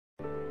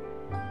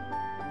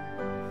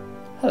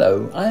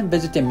Hello, I am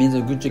visiting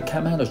Mizoguchi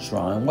Kamado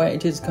shrine where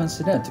it is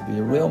considered to be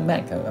a real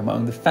mecca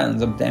among the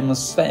fans of Damon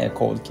Slayer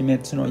called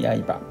Kimetsu no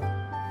Yaiba.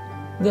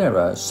 There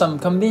are some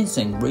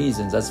convincing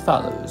reasons as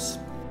follows.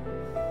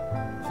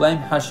 Flame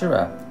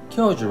Hashira,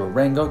 Kyojuro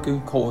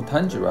Rengoku called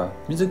Tanjiro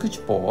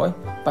Mizoguchi Boy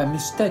by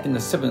mistake in the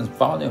 7th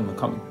volume of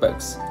comic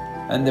books,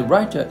 and the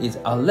writer is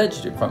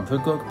allegedly from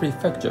Fukuoka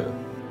Prefecture.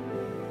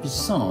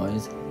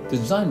 Besides, the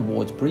design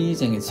word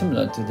breathing is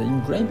similar to the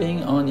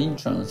engraving on the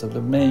entrance of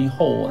the main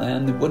hall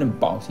and the wooden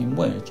box in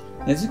which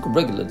Nezuko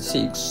regularly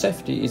seeks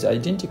safety is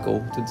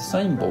identical to the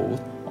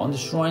signboard on the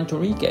shrine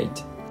torii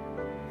gate.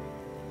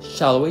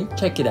 Shall we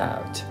check it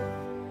out?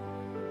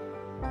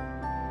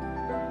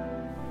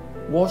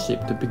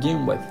 Worship to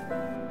begin with.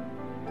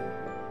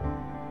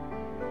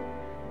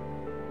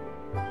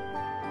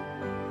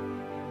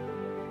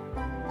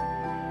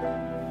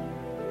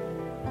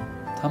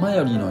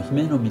 Tamayori no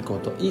Hime no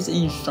Mikoto is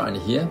enshrined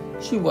here.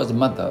 She was the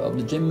mother of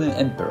the Jimmu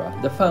Emperor,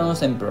 the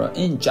first emperor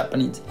in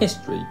Japanese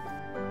history.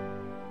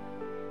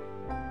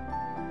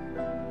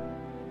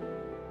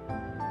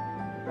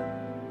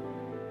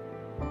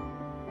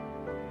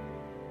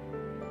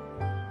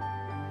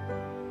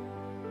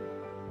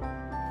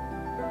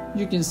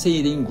 You can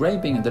see the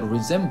engraving that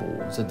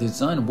resembles the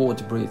design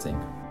word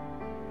breathing.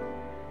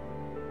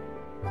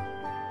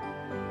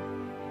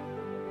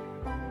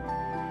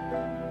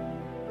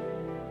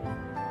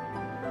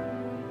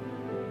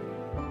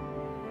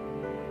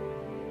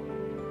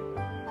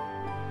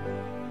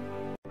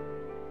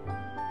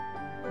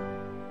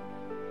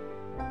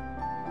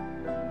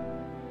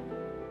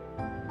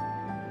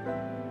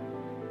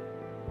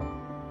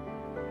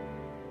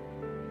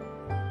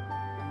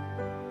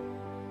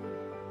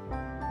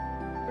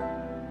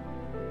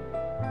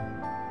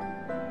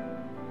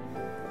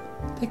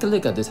 Take a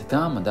look at this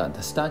garment that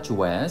the statue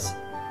wears.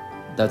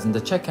 Doesn't the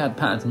checkered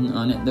pattern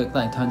on it look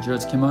like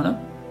Tanjiro's kimono?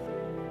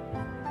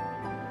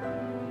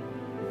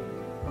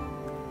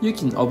 You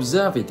can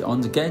observe it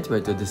on the gateway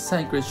to the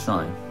sacred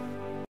shrine.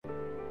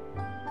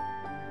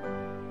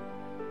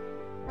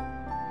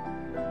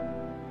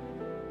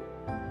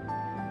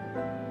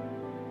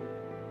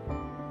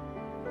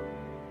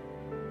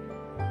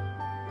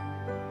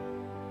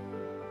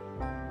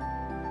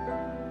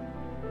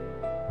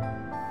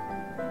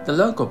 The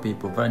local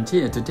people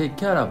volunteered to take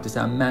care of this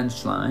unmanned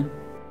shrine.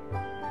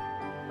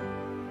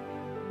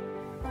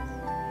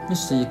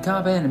 Mr.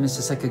 Yakabe and Mr.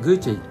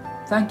 Sakaguchi,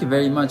 thank you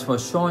very much for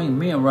showing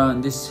me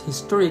around this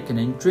historic and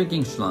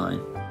intriguing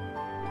shrine.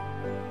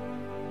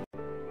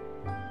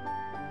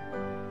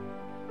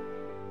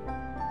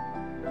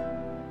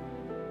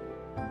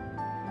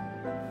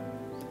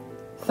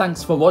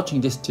 Thanks for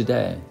watching this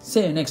today.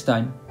 See you next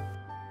time.